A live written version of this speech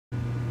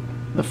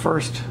The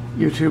first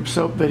YouTube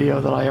soap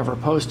video that I ever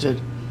posted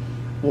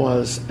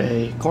was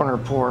a corner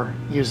pour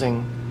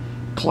using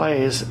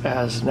clays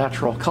as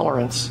natural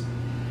colorants,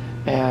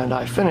 and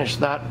I finished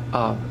that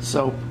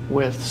soap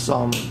with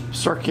some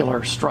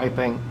circular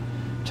striping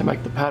to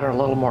make the pattern a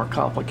little more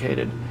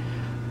complicated.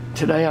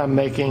 Today I'm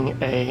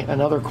making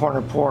another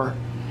corner pour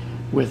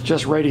with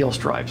just radial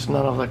stripes,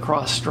 none of the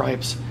cross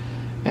stripes,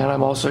 and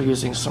I'm also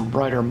using some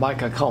brighter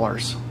mica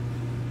colors.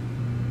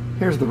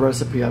 Here's the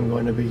recipe I'm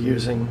going to be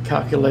using,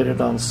 calculated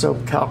on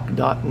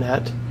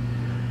soapcalc.net.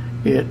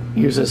 It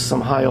uses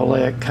some high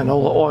oleic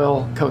canola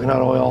oil,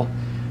 coconut oil,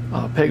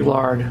 pig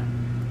lard,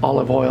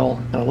 olive oil,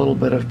 and a little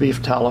bit of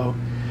beef tallow.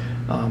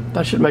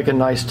 That should make a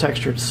nice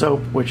textured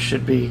soap, which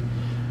should be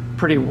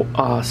pretty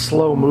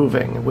slow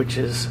moving, which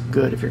is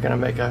good if you're going to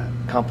make a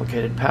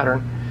complicated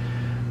pattern.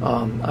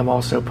 I'm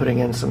also putting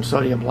in some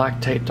sodium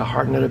lactate to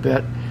harden it a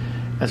bit,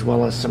 as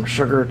well as some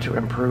sugar to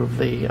improve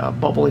the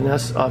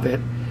bubbliness of it.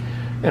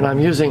 And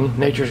I'm using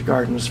Nature's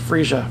Garden's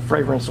Freesia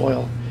fragrance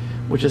oil,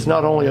 which is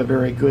not only a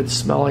very good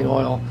smelling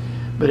oil,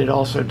 but it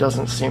also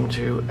doesn't seem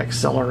to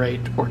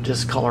accelerate or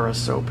discolor a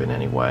soap in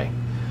any way.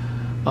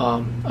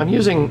 I'm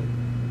using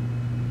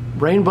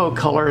rainbow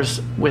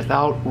colors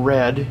without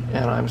red,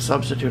 and I'm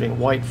substituting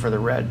white for the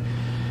red.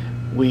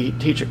 We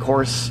teach a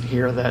course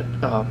here that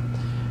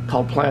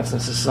called Plants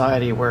and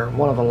Society, where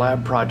one of the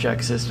lab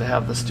projects is to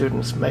have the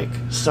students make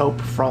soap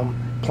from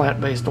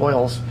plant-based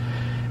oils,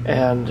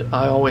 and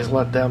I always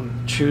let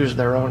them choose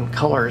their own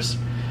colors.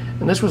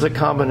 And this was a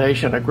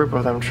combination a group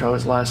of them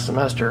chose last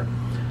semester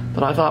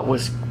that I thought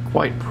was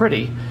quite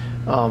pretty.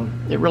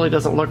 It really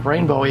doesn't look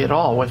rainbowy at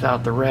all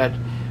without the red,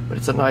 but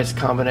it's a nice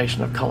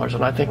combination of colors,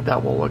 and I think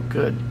that will look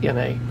good in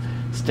a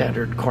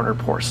standard corner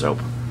pour soap.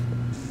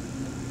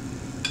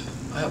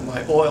 I have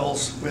my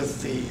oils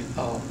with the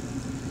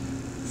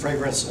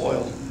fragrance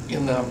oil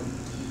in them,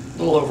 a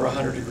little over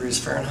 100 degrees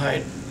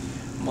Fahrenheit.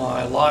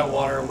 My lye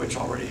water, which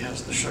already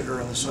has the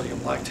sugar and the sodium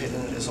lactate in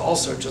it, is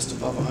also just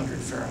above 100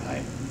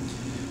 Fahrenheit.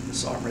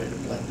 So I'm ready to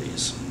blend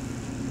these.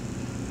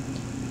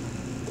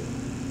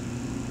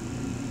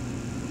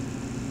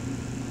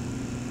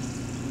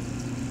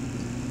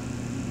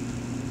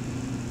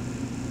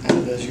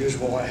 And as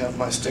usual, I have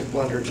my stick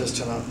blender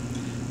just in a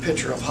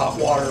pitcher of hot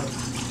water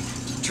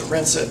to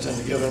rinse it and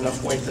to give it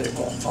enough weight that it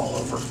won't fall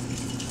over.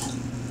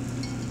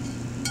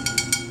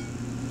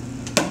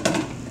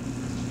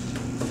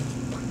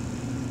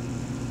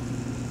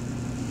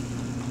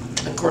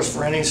 Of course,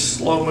 for any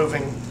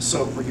slow-moving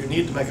soap where you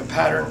need to make a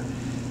pattern,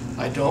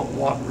 I don't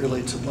want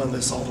really to blend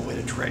this all the way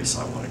to trace.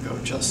 I want to go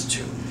just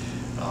to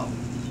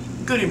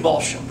good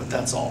emulsion, but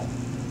that's all.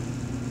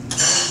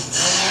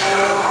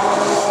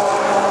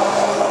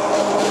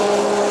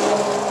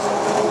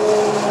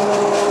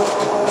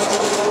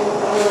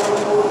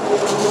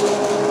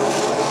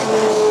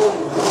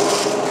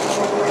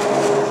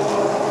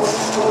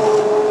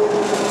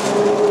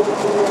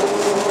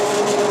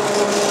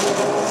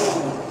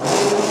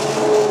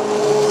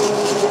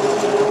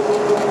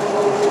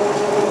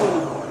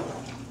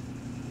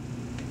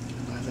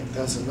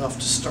 That's enough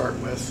to start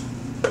with.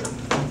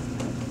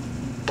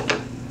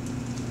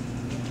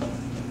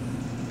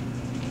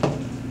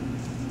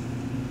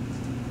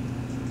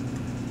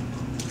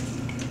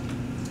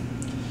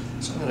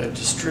 So I'm going to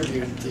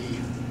distribute the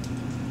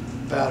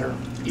batter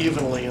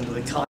evenly into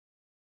the container.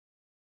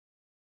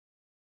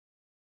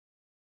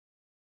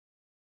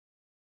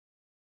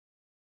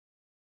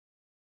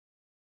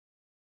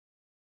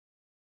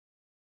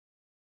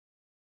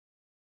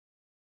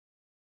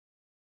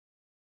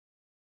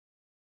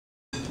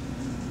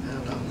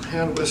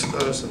 Hand whisk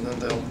those, and then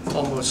they'll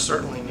almost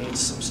certainly need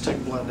some stick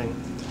blending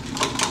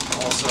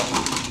also.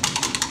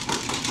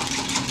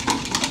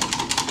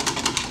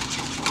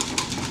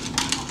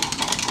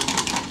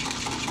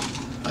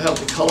 I have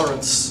the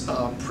colorants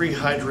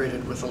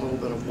pre-hydrated with a little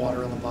bit of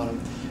water in the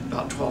bottom,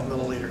 about 12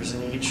 milliliters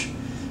in each.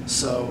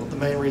 So the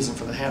main reason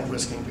for the hand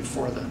whisking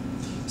before the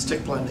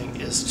stick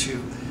blending is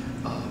to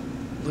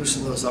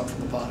loosen those up from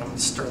the bottom and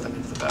stir them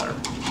into the batter.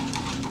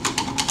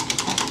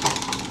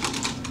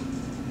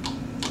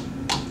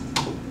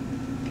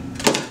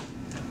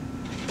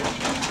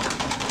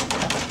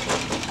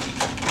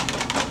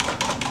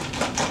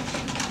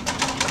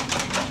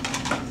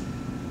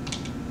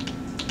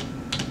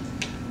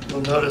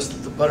 You'll notice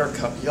that the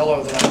buttercup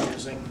yellow that I'm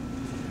using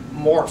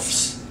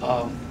morphs.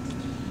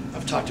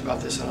 I've talked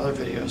about this in other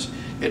videos.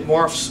 It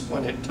morphs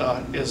when it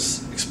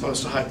is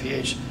exposed to high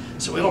pH,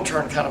 so it'll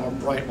turn kind of a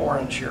bright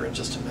orange here in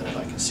just a minute.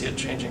 I can see it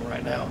changing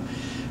right now.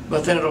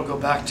 But then it'll go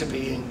back to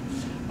being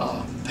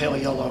pale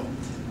yellow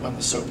when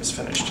the soap is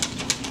finished.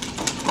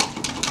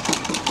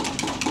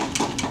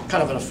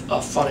 Kind of a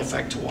fun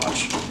effect to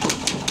watch.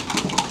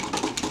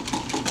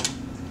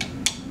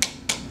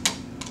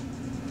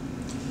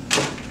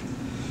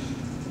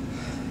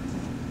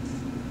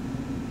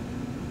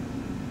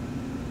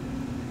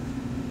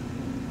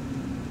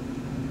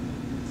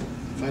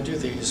 If I do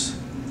these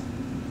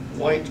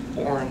white,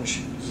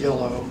 orange,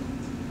 yellow,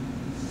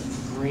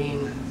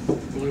 green,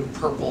 blue,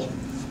 purple,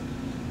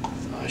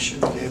 I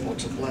should be able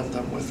to blend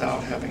them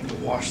without having to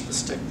wash the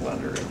stick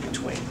blender in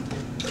between.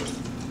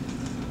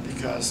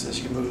 Because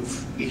as you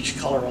move each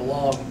color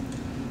along,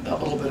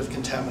 that little bit of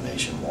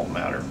contamination won't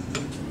matter.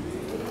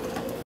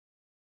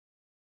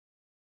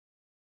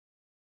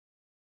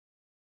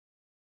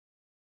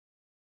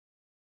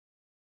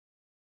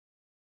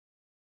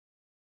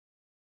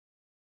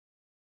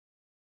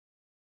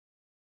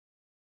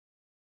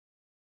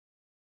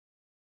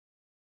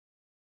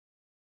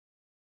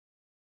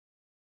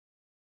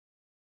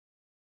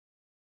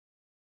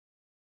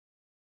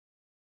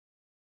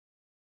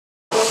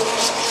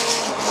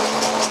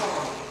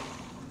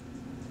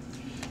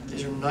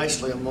 These are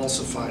nicely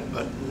emulsified,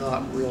 but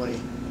not really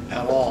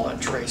at all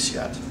at trace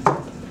yet.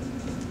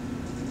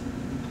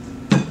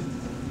 I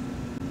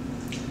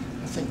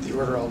think the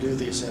order I'll do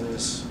these in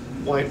is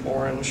white,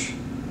 orange,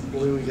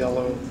 blue,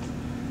 yellow,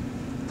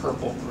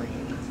 purple,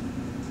 green.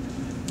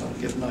 That'll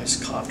give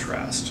nice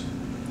contrast.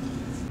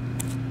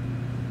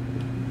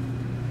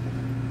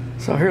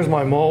 So here's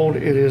my mold.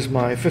 It is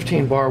my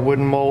 15-bar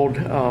wooden mold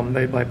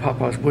made by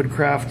Papa's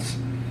Woodcrafts,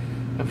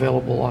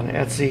 available on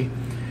Etsy.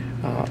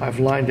 I've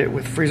lined it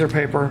with freezer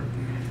paper,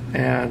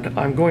 and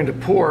I'm going to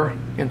pour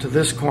into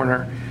this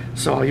corner,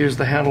 so I'll use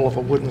the handle of a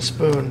wooden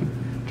spoon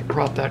to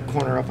prop that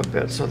corner up a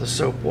bit so the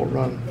soap will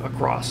run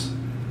across.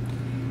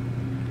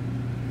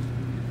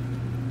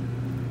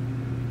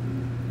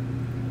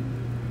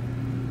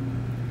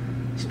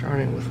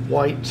 Starting with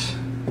white,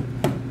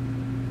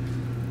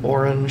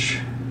 orange,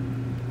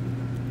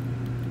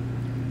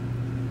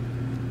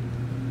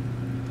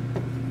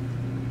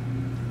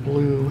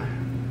 blue,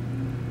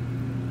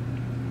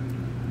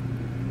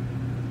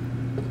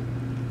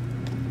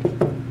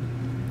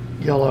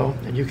 yellow,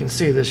 and you can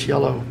see this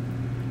yellow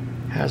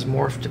has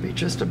morphed to be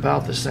just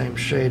about the same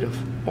shade of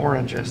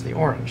orange as the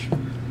orange.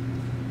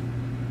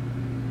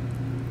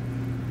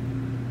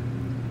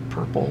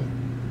 Purple,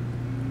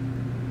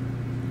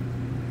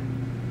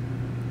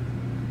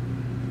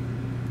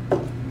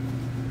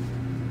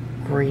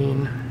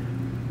 green,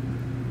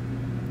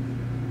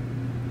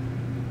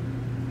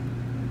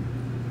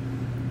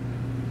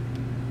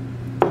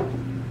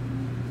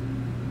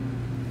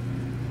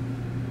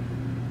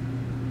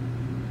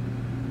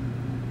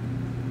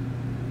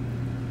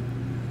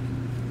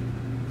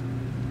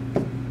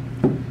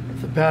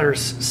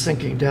 batter's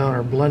sinking down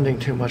or blending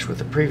too much with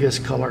the previous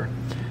color,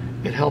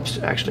 it helps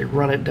to actually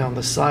run it down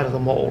the side of the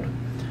mold.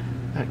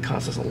 That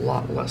causes a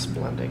lot less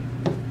blending.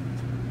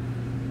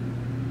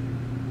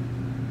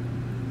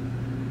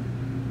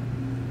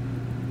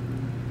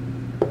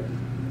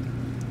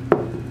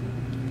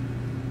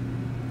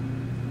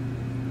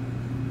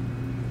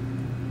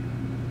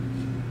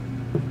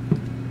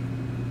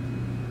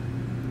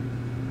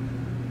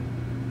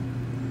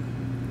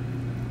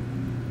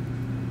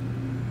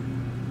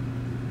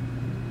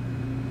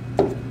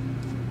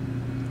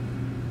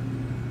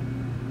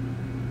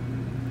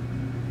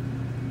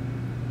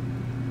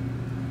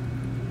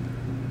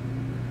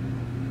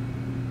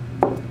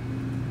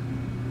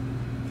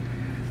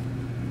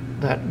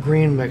 That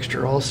green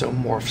mixture also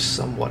morphs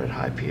somewhat at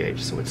high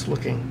pH, so it's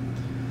looking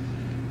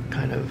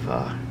kind of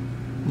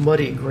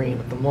muddy green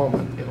at the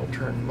moment. It'll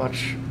turn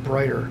much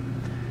brighter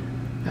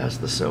as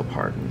the soap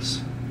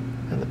hardens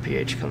and the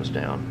pH comes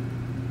down.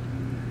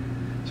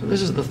 So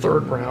this is the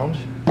third round.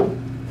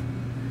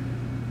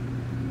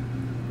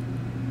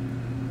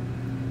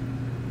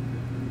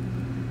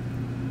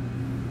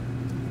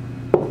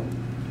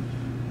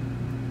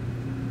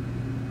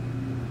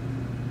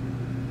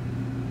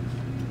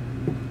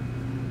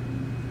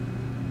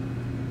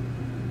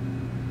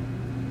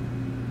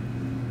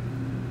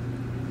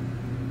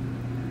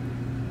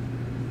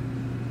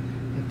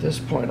 At this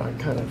point, I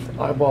kind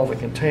of eyeball the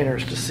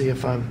containers to see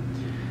if I'm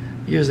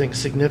using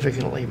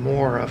significantly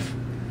more of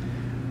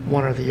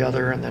one or the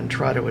other, and then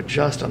try to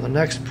adjust on the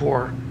next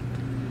pour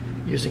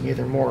using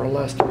either more or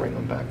less to bring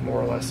them back more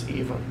or less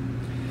even.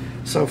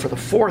 So for the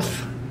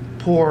fourth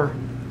pour,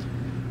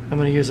 I'm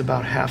going to use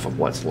about half of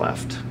what's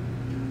left.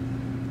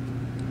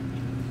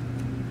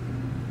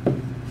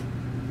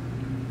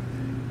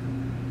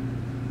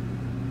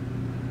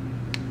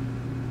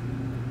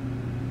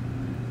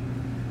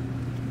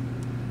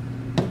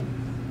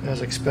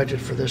 As expected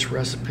for this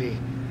recipe,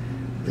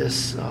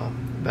 this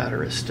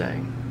batter is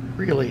staying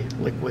really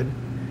liquid.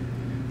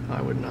 I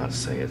would not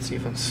say it's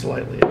even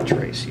slightly at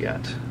trace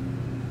yet.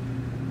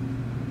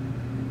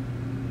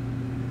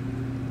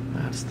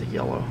 That's the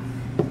yellow.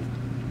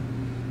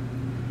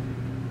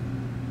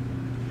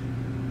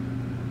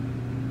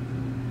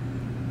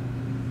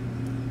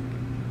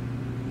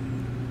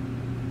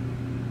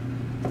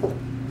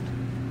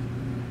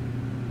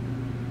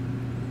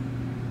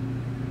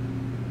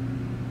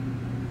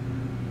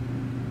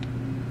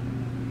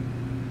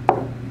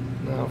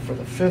 Now for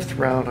the fifth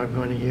round, I'm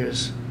going to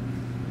use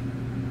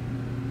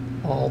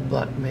all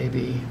but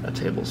maybe a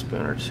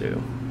tablespoon or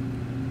two.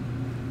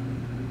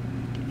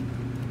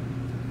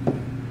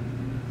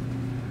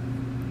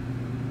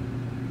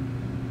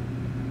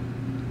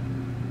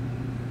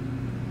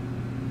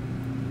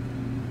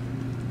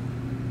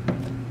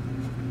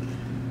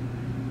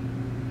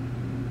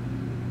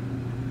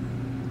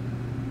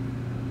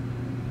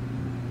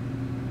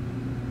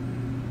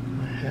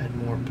 had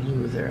more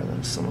blue there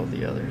than some of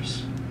the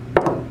others.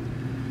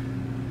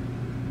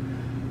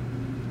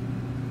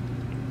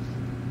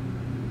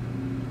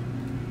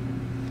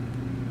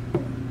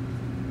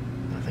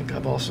 I think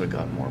I've also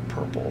got more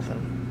purple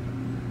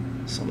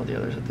than some of the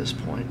others at this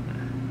point.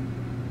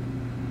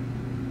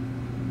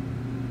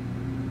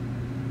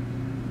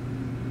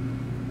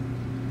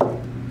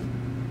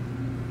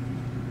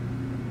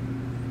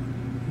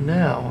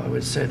 Now I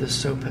would say the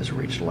soap has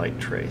reached light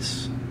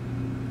trace.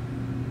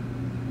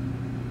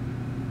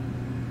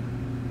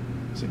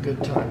 It's a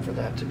good time for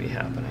that to be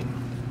happening.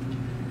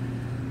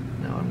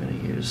 Now I'm going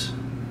to use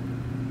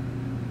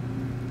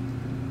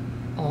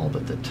all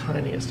but the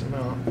tiniest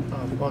amount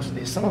of most of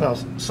these. Some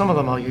of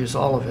them I'll use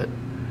all of it.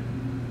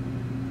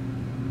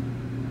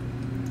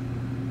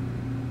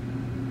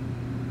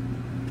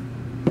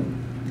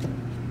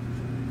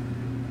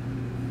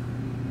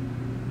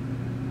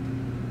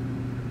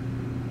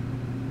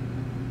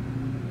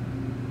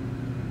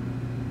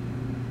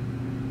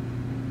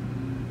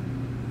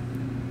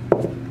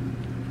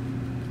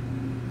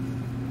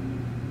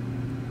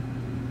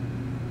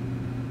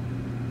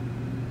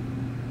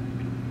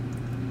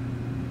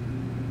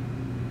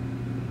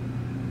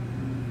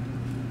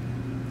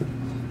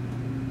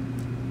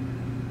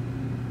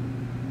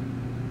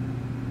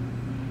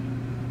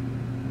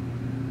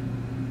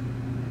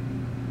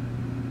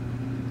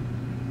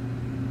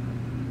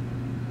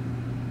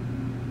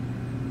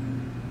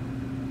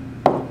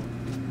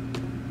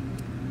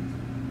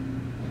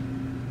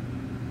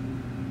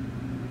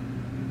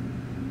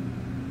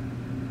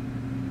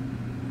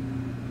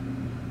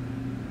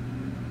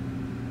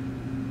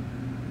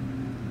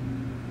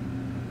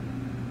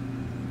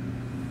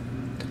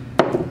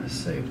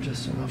 Save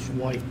just enough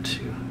white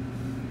to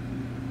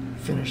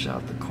finish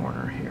out the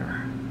corner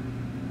here.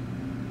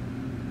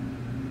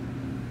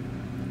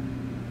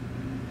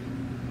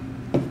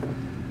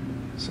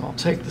 So I'll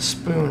take the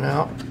spoon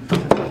out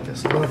at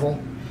this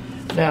level.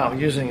 Now,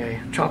 using a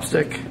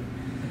chopstick,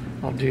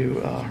 I'll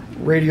do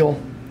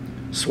radial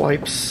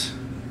swipes,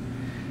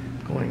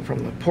 going from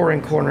the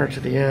pouring corner to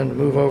the end,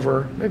 move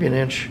over maybe an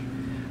inch,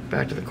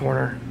 back to the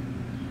corner,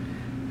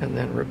 and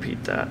then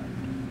repeat that.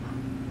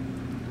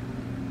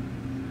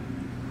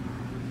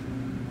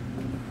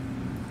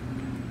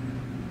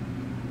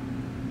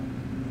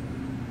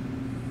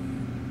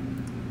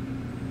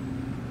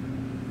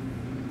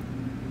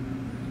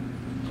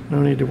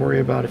 No need to worry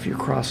about if you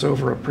cross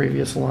over a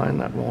previous line,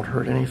 that won't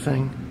hurt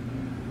anything.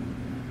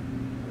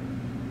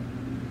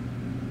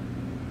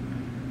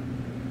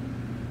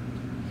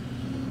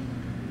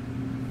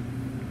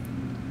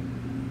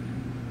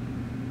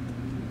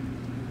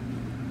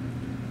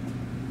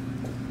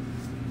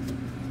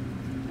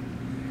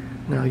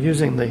 Now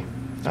using the,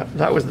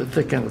 that was the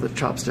thick end of the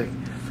chopstick.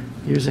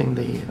 Using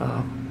the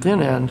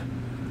thin end,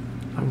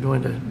 I'm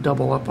going to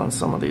double up on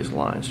some of these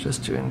lines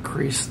just to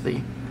increase the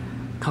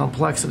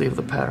complexity of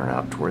the pattern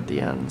out toward the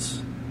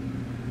ends.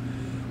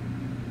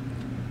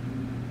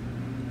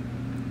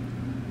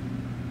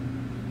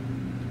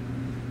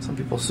 Some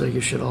people say you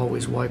should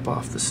always wipe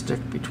off the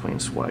stick between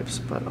swipes,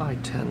 but I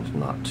tend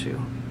not to.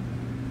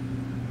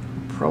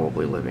 I'm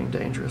probably living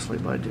dangerously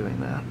by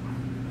doing that.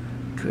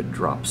 Could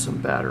drop some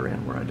batter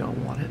in where I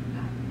don't want it.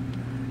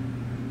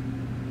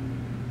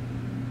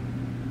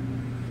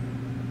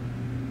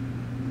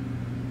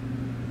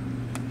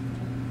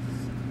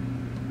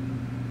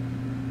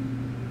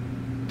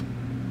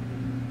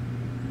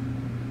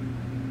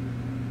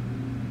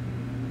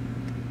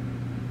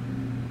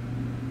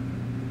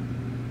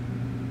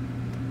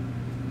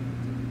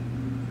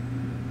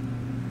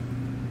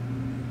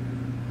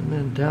 And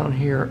then down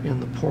here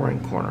in the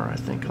pouring corner, I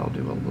think I'll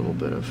do a little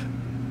bit of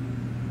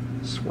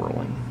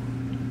swirling.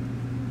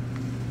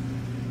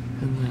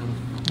 And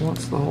then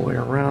once the whole way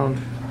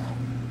around,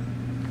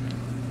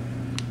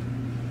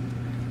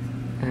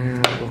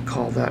 and we'll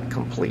call that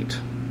complete.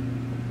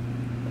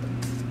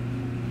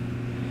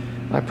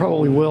 I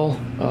probably will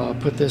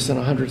put this in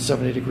a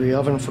 170-degree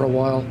oven for a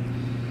while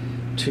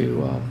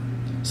to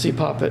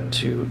C-pop it,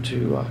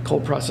 to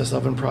cold process,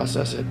 oven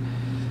process it.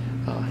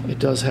 It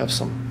does have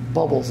some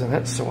bubbles in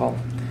it, so I'll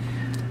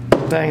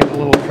bang it a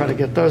little, try to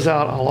get those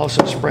out. I'll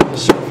also spray the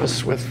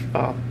surface with,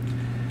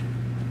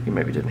 you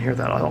maybe didn't hear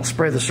that, I'll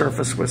spray the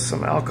surface with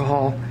some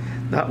alcohol.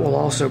 That will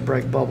also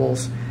break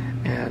bubbles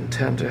and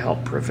tend to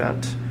help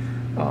prevent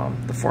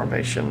the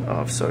formation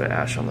of soda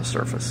ash on the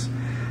surface.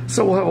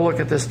 So we'll have a look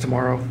at this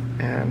tomorrow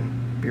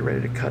and be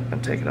ready to cut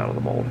and take it out of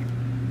the mold.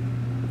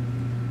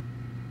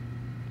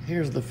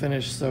 Here's the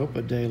finished soap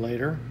a day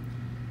later.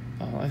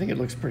 I think it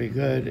looks pretty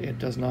good. It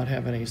does not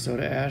have any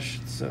soda ash,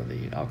 so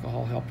the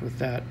alcohol helped with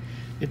that.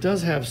 It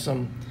does have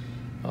some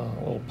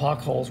little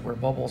pock holes where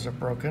bubbles are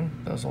broken.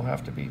 Those will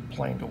have to be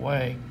planed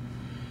away,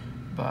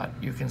 but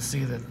you can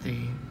see that the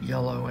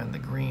yellow and the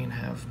green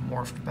have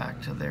morphed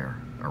back to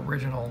their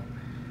original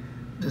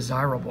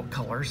desirable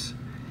colors,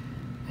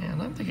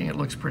 and I'm thinking it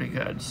looks pretty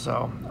good.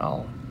 So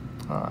I'll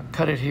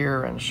cut it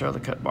here and show the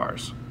cut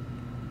bars.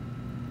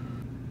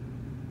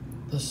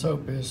 The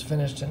soap is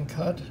finished and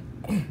cut.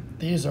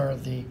 These are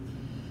the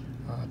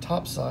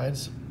top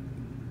sides.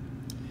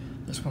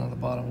 This one on the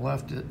bottom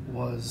left, it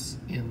was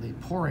in the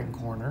pouring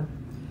corner,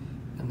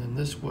 and then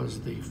this was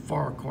the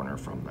far corner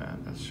from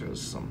that. That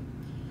shows some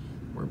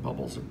where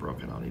bubbles have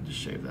broken. I'll need to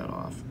shave that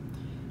off.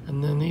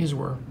 And then these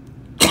were,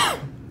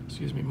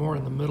 excuse me, more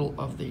in the middle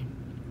of the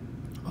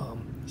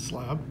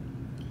slab.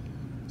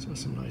 So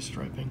some nice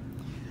striping.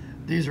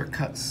 These are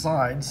cut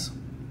sides.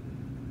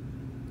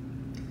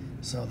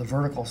 So the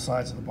vertical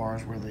sides of the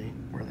bars where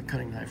the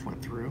cutting knife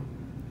went through.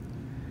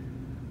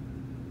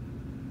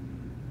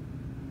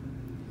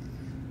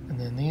 And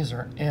then these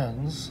are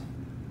ends.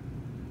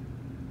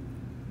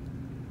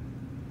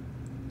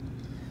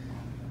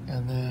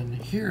 And then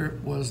here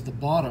was the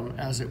bottom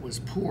as it was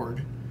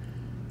poured,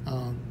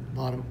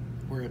 bottom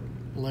where it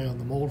lay on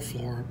the mold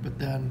floor, but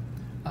then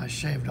I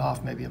shaved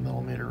off maybe 1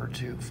 millimeter or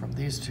 2 from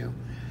these two.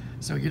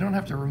 So you don't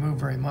have to remove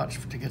very much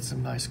to get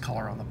some nice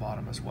color on the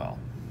bottom as well.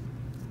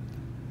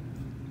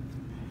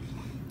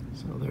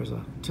 So there's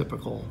a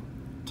typical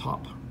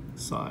top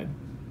side.